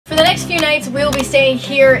next few nights, we'll be staying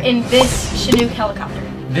here in this Chinook helicopter.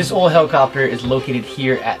 This old helicopter is located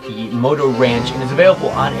here at the Moto Ranch and is available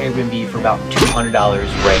on Airbnb for about $200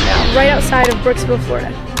 right now. Right outside of Brooksville, Florida.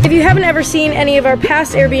 If you haven't ever seen any of our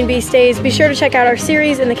past Airbnb stays, be sure to check out our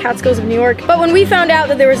series in the Catskills of New York. But when we found out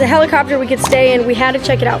that there was a helicopter we could stay in, we had to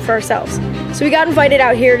check it out for ourselves. So we got invited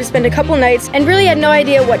out here to spend a couple nights and really had no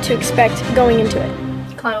idea what to expect going into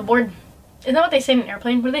it. Climb aboard. Isn't that what they say in an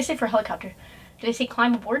airplane? What do they say for a helicopter? Do they say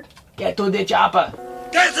climb aboard? Get to the chopper!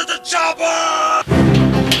 Get to the chopper!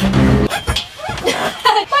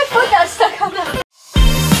 My foot got stuck on that.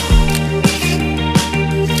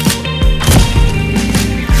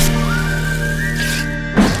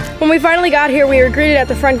 When we finally got here, we were greeted at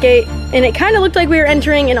the front gate, and it kind of looked like we were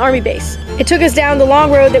entering an army base. It took us down the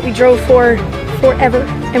long road that we drove for forever.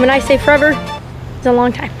 And when I say forever, it's a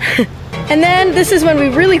long time. And then this is when we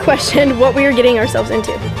really questioned what we were getting ourselves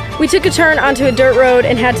into. We took a turn onto a dirt road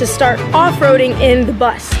and had to start off-roading in the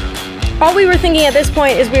bus. All we were thinking at this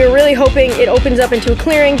point is we were really hoping it opens up into a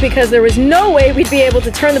clearing because there was no way we'd be able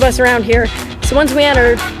to turn the bus around here. So once we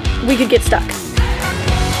entered, we could get stuck.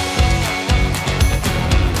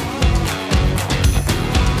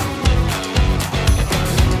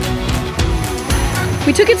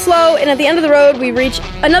 We took it slow, and at the end of the road, we reached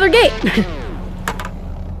another gate.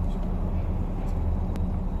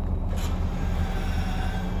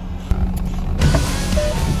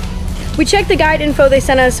 We checked the guide info they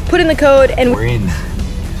sent us, put in the code, and we're in.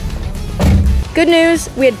 Good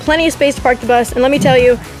news, we had plenty of space to park the bus, and let me tell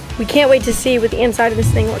you, we can't wait to see what the inside of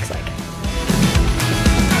this thing looks like.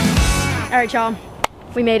 All right, y'all,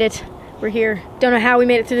 we made it. We're here. Don't know how we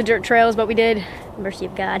made it through the dirt trails, but we did. Mercy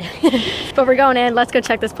of God. But we're going in. Let's go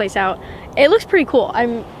check this place out. It looks pretty cool.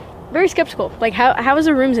 I'm very skeptical. Like, how is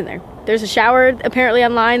the rooms in there? There's a shower, apparently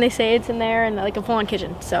online, they say it's in there, and like a full-on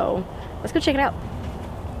kitchen. So let's go check it out.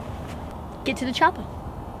 Get to the chopper.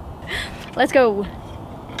 Let's go.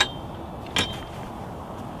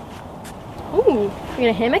 Ooh, we got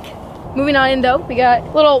a hammock. Moving on in though, we got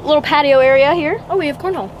a little patio area here. Oh, we have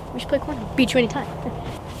cornhole. We should play cornhole. Beat you anytime.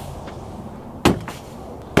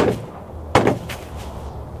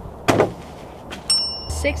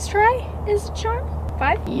 Six try is the charm.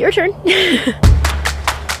 5. Your turn.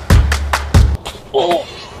 Oh,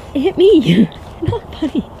 it hit me. You're not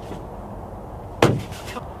funny.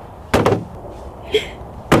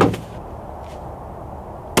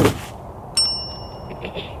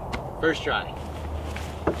 First try.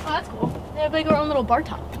 Oh, that's cool. They have like our own little bar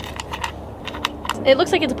top. It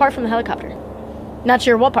looks like it's apart from the helicopter. Not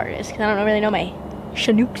sure what part it is, because I don't really know my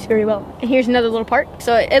Chinooks very well. And here's another little part.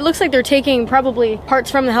 So it looks like they're taking probably parts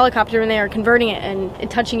from the helicopter and they are converting it and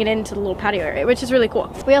touching it into the little patio area, which is really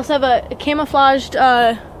cool. We also have a camouflaged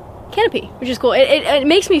canopy, which is cool. It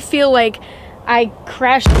makes me feel like I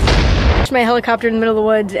crashed my helicopter in the middle of the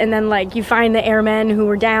woods, and then like you find the airmen who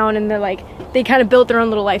were down, and they're like, they kind of built their own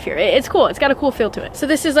little life here. It's cool. It's got a cool feel to it. So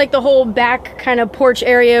this is like the whole back kind of porch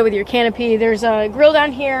area with your canopy. There's a grill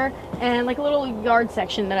down here and like a little yard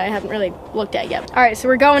section that I haven't really looked at yet. All right, so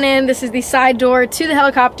we're going in. This is the side door to the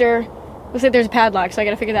helicopter. Looks like there's a padlock, so I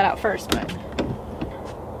gotta figure that out first, but.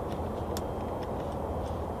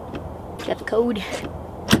 Got the code.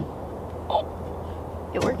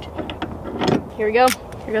 Oh, it worked. Here we go.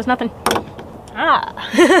 Here goes nothing. Ah.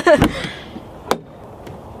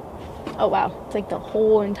 Oh wow, it's like the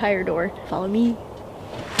whole entire door. Follow me.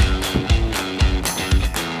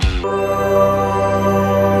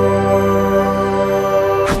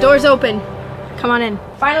 Doors open. Come on in.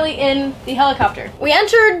 Finally in the helicopter. We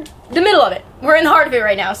entered the middle of it. We're in the heart of it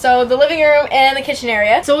right now. So the living room and the kitchen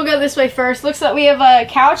area. So we'll go this way first. Looks like we have a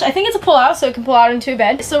couch. I think it's a pull out, so it can pull out into a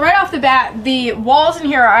bed. So right off the bat, the walls in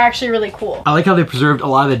here are actually really cool. I like how they preserved a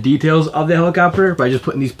lot of the details of the helicopter by just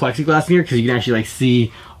putting these plexiglass in here, because you can actually like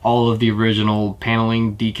see all of the original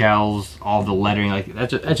paneling, decals, all the lettering. Like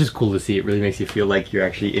that's just cool to see. It really makes you feel like you're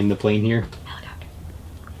actually in the plane here. Helicopter.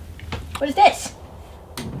 What is this?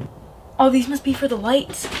 Oh, these must be for the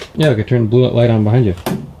lights. Yeah, I could turn the blue light on behind you.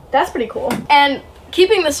 That's pretty cool. And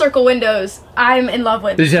keeping the circle windows, I'm in love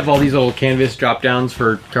with. They just have all these little canvas drop downs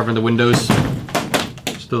for covering the windows.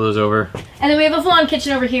 Still those over. And then we have a full-on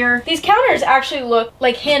kitchen over here. These counters actually look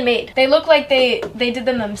like handmade. They look like they did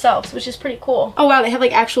them themselves, which is pretty cool. Oh wow, they have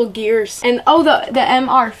like actual gears. And oh, the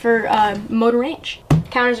MR for Moto Ranch.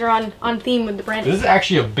 Counters are on theme with the branding. This is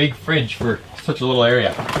actually a big fridge for such a little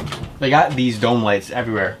area. They got these dome lights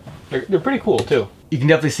everywhere. They're pretty cool too. You can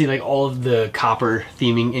definitely see like all of the copper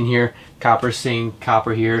theming in here. Copper sink,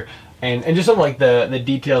 copper here. And just some like the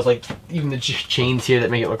details, like even the chains here that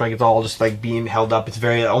make it look like it's all just like being held up. It's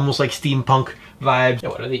very almost like steampunk vibes. Yeah,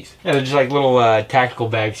 what are these? Yeah, they're just like little tactical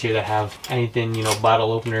bags here that have anything, you know,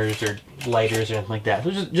 bottle openers or lighters or anything like that.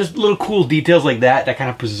 So just little cool details like that that kind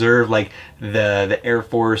of preserve like the Air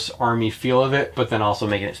Force Army feel of it, but then also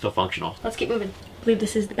making it still functional. Let's keep moving. I believe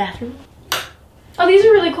this is the bathroom. Oh, these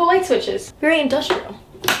are really cool light switches. Very industrial.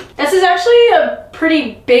 This is actually a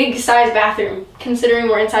pretty big size bathroom considering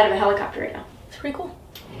we're inside of a helicopter right now. It's pretty cool.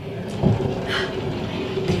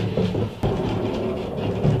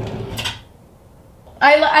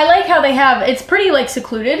 I like how they have, it's pretty like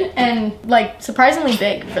secluded and like surprisingly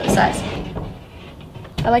big for the size.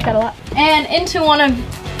 I like that a lot. And into one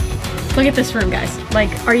of, look at this room, guys. Like,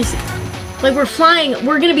 are you, like we're flying,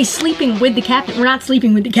 we're gonna be sleeping with the captain. We're not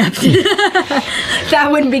sleeping with the captain. That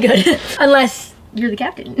wouldn't be good. Unless you're the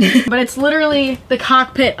captain. But it's literally the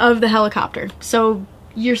cockpit of the helicopter. So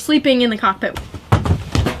you're sleeping in the cockpit.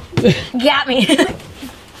 Got me.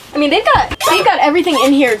 I mean, they've got everything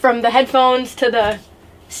in here from the headphones to the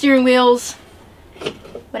steering wheels,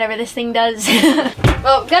 whatever this thing does.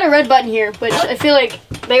 Well, got a red button here, which I feel like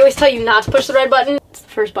they always tell you not to push the red button. It's the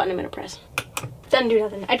first button I'm gonna press. Doesn't do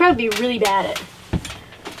nothing. I'd probably be really bad at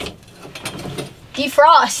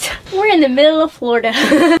defrost. We're in the middle of Florida.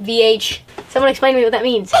 VH. Someone explain to me what that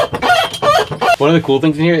means. One of the cool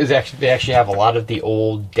things in here is they actually have a lot of the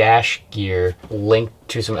old dash gear linked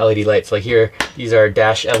to some LED lights. Like here, these are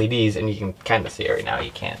dash LEDs, and you can kind of see it right now.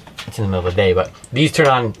 You can't. It's in the middle of the day, but these turn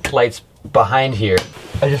on lights behind here.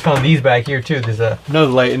 I just found these back here too. There's another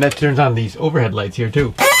light, and that turns on these overhead lights here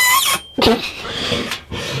too.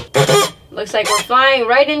 Looks like we're flying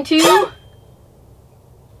right into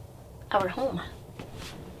our home.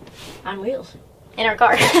 On wheels. In our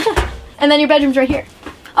car. And then your bedroom's right here.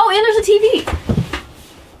 Oh, and there's a TV.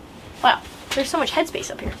 Wow, there's so much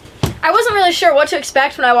headspace up here. I wasn't really sure what to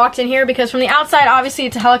expect when I walked in here because from the outside, obviously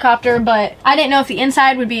it's a helicopter, but I didn't know if the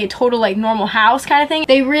inside would be a total like normal house kind of thing.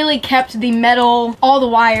 They really kept the metal, all the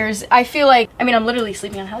wires. I feel like, I mean, I'm literally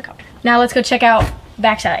sleeping on a helicopter. Now let's go check out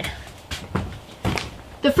backside.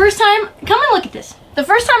 The first time, come and look at this. The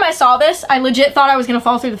first time I saw this, I legit thought I was gonna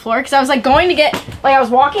fall through the floor because I was like going to get, like I was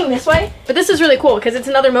walking this way, but this is really cool because it's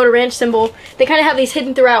another Motor Ranch symbol. They kind of have these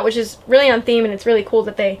hidden throughout, which is really on theme, and it's really cool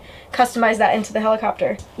that they customize that into the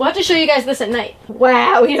helicopter. We'll have to show you guys this at night.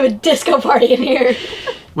 Wow, we have a disco party in here.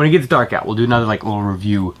 When it gets dark out, we'll do another like little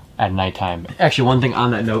review at nighttime. Actually, one thing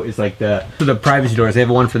on that note is like the privacy doors. They have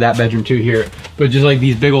one for that bedroom too here, but just like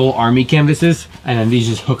these big old army canvases, and then these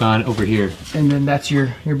just hook on over here, and then that's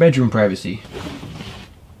your bedroom privacy.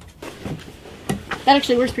 That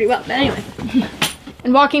actually works pretty well, but anyway.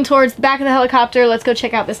 And walking towards the back of the helicopter, let's go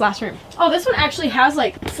check out this last room. Oh, this one actually has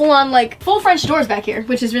like full French doors back here,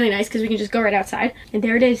 which is really nice because we can just go right outside. And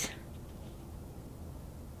there it is.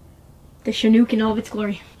 The Chinook in all of its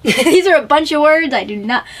glory. These are a bunch of words I do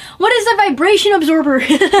not. What is a vibration absorber?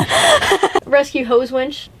 Rescue hose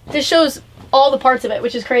winch. This shows all the parts of it,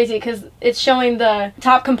 which is crazy because it's showing the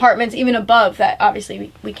top compartments even above that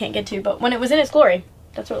obviously we can't get to, but when it was in its glory,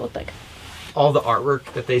 that's what it looked like. All the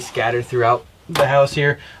artwork that they scattered throughout the house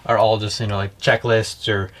here are all just, you know, like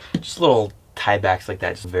checklists or just little tiebacks like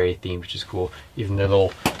that. Just very themed, which is cool. Even the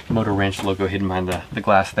little Motor Ranch logo hidden behind the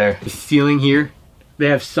glass there. The ceiling here, they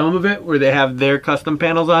have some of it where they have their custom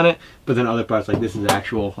panels on it, but then other parts, like this is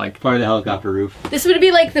actual, like part of the helicopter roof. This would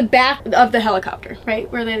be like the back of the helicopter,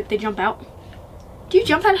 right? Where they jump out. Do you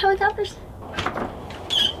jump out of helicopters?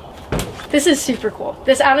 This is super cool.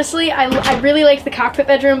 This honestly, I really like the cockpit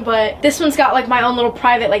bedroom, but this one's got like my own little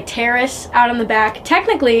private like terrace out on the back.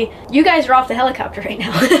 Technically, you guys are off the helicopter right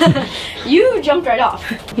now. You jumped right off.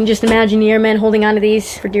 You can just imagine the airmen holding onto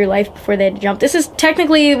these for dear life before they had to jump. This is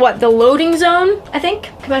technically what, the loading zone, I think.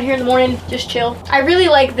 Come out here in the morning, just chill. I really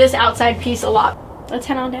like this outside piece a lot. Let's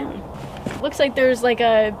head on down. Looks like there's like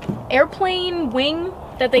a airplane wing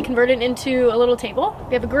that they converted into a little table.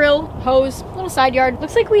 We have a grill, hose, a little side yard.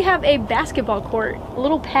 Looks like we have a basketball court, a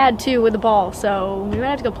little pad too with a ball, so we might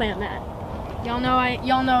have to go play on that. Y'all know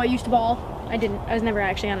I used to ball. I didn't. I was never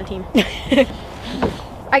actually on a team.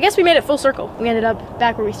 I guess we made it full circle. We ended up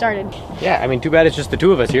back where we started. Yeah, I mean, too bad it's just the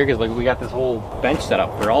two of us here because like we got this whole bench set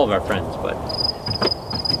up for all of our friends, but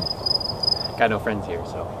got no friends here,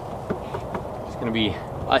 so it's gonna be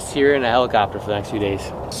us here in a helicopter for the next few days.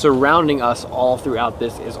 Surrounding us all throughout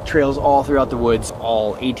this is trails all throughout the woods,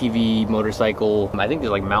 all ATV, motorcycle, I think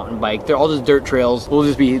there's like mountain bike. They're all just dirt trails. We'll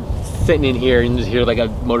just be sitting in here and just hear like a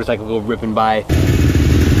motorcycle go ripping by.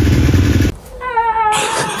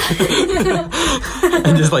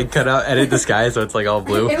 And just like edit the sky so it's like all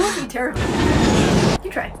blue. It would be terrible. You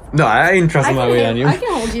try. No, I ain't trusting my way on you. I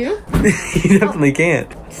can hold you. You definitely can't.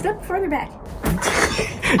 Step further back.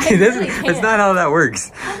 That's not how that works.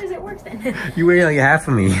 How does it work then? then. You weigh like half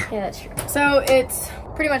of me. Yeah, that's true. So it's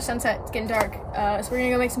pretty much sunset. It's getting dark. So we're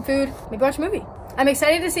gonna go make some food, maybe watch a movie. I'm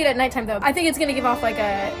excited to see it at nighttime though. I think it's gonna give off like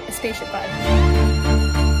a spaceship vibe.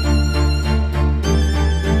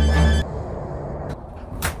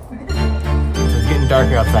 So it's getting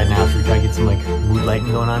darker outside now, so we try to get some like mood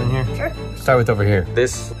lighting going on in here. Sure. Start with over here.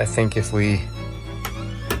 This, I think if we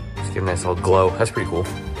just give a nice little glow, that's pretty cool.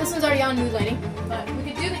 This one's already on mood lighting, but we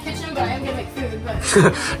could do the kitchen, but I am gonna make food, but.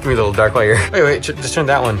 Give me a little dark light here. Wait, just turn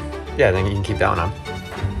that one. Yeah, then you can keep that one on.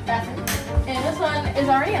 Bathroom. And this one is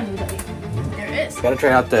already on mood lighting. There it is. Gotta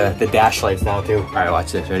try out the dash lights now too. All right,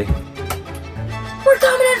 watch this, ready? We're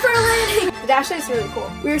coming in for a landing! The dash light's really cool.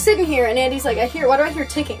 We were sitting here and Andy's like, why do I hear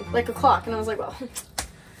ticking? Like a clock. And I was like, well, I'm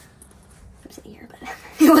sitting here, but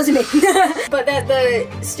it wasn't me. But the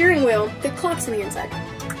steering wheel, the clock's on the inside.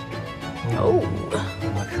 Oh.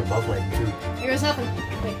 Watch your above light too. Here goes nothing.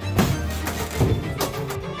 Wait.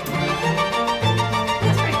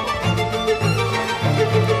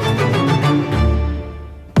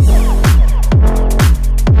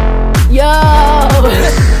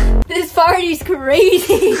 Yo! This party's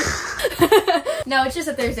crazy! No, it's just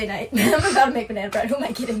a Thursday night. I'm about to make banana bread. Who am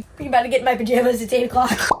I kidding? I'm about to get in my pajamas. It's 8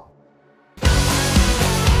 o'clock.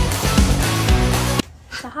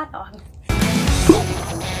 It's a hot dog.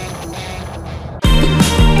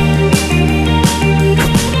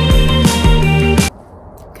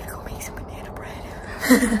 I'm gonna go make some banana bread.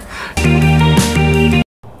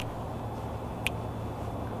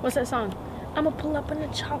 What's that song? I'ma pull up in the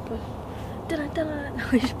chopper.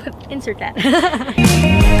 We should insert that.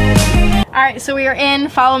 Alright, so we are in.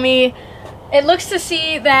 Follow me. It looks to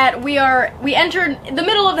see that we entered the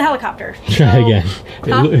middle of the helicopter. Try again.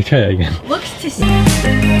 Huh? Try that again. Looks to see.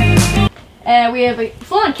 We have a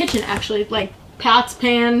full-on kitchen, actually. Like pots,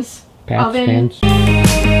 pans, oven.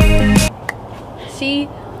 See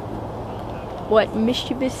what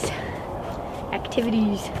mischievous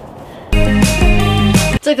activities.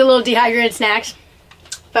 It's like the little dehydrated snacks.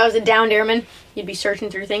 If I was a downed airman, you'd be searching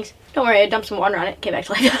through things. Don't worry, I dumped some water on it, came back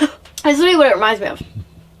to life. That's literally what it reminds me of.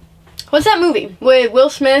 What's that movie with Will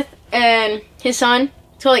Smith and his son?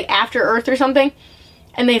 It's called like After Earth or something.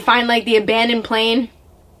 And they find like the abandoned plane.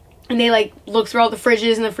 And they like look through all the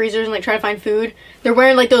fridges and the freezers and like try to find food. They're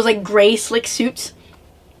wearing like those like gray slick suits.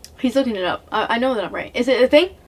 He's looking it up. I know that I'm right. Is it a thing?